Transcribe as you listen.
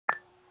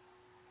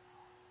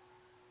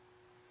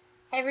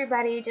Hey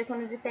everybody, just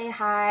wanted to say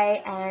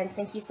hi and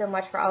thank you so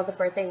much for all the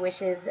birthday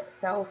wishes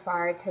so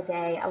far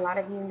today. A lot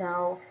of you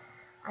know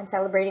I'm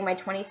celebrating my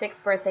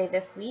 26th birthday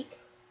this week.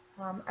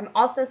 I'm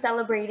also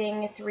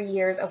celebrating 3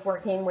 years of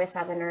working with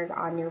Southerners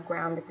on New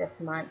Ground this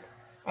month,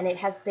 and it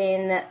has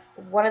been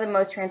one of the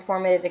most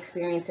transformative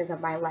experiences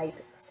of my life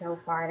so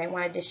far, and I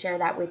wanted to share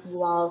that with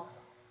you all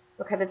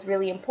because it's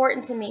really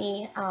important to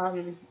me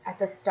at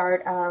the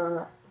start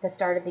of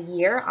the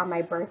year on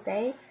my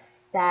birthday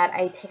that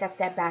I take a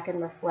step back and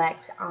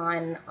reflect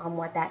on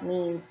what that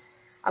means.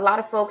 A lot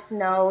of folks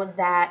know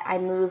that I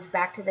moved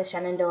back to the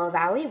Shenandoah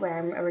Valley, where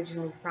I'm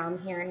originally from,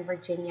 here in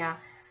Virginia,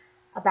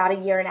 about a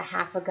year and a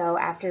half ago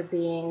after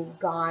being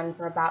gone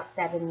for about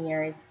 7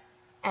 years.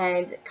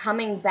 And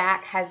coming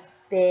back has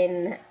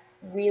been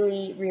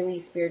really, really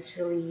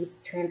spiritually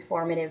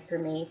transformative for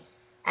me.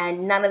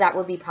 And none of that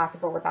would be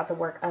possible without the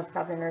work of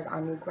Southerners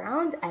on New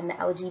Ground and the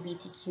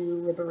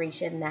LGBTQ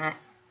liberation that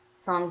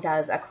song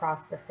does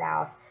across the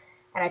South.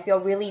 And I feel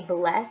really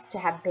blessed to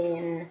have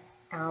been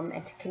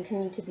and to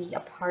continue to be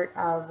a part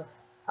of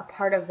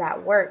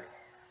that work.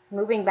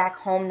 Moving back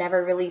home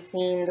never really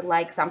seemed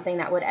like something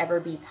that would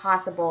ever be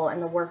possible,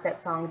 and the work that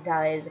song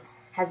does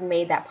has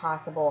made that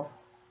possible.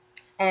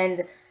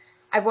 And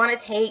I want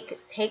to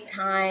take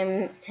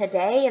time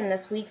today and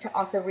this week to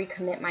also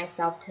recommit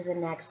myself to the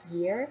next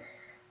year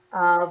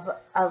of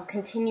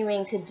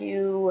continuing to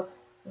do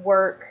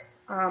work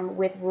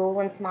with rural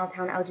and small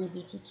town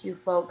LGBTQ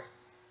folks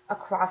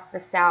across the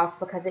South,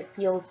 because it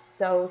feels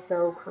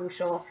so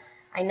crucial.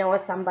 I know,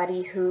 as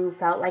somebody who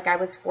felt like I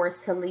was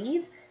forced to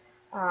leave,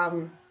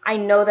 I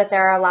know that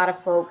there are a lot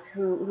of folks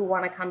who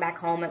want to come back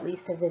home at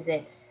least to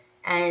visit,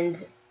 and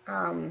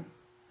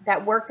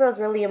that work feels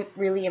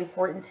really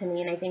important to me,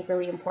 and I think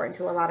really important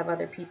to a lot of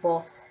other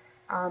people.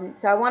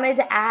 So I wanted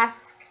to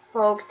ask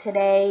folks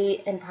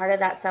today, and part of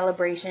that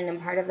celebration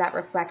and part of that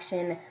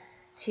reflection,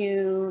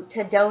 to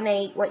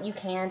donate what you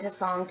can to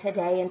Song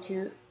today and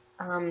to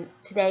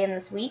today and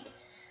this week.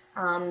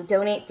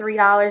 Donate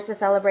 $3 to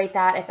celebrate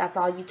that if that's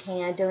all you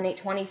can. Donate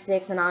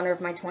 26 in honor of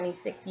my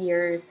 26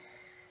 years.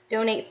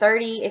 Donate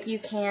 30 if you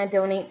can.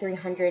 Donate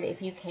 300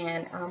 if you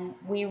can.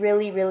 We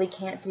really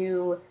can't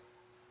do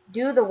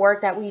the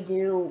work that we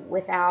do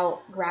without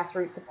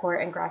grassroots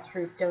support and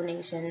grassroots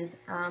donations.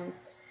 And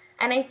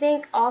I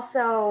think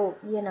also,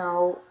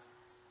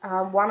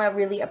 want to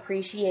really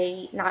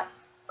appreciate not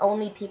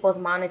only people's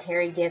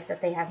monetary gifts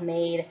that they have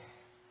made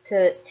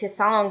to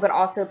Song, but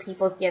also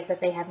people's gifts that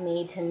they have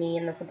made to me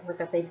and the support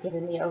that they've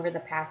given me over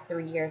the past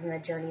 3 years and the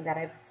journey that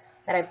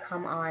I've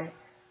come on.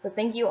 So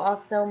thank you all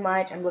so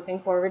much. I'm looking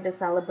forward to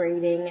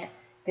celebrating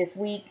this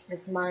week,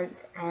 this month,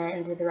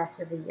 and the rest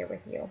of the year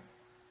with you.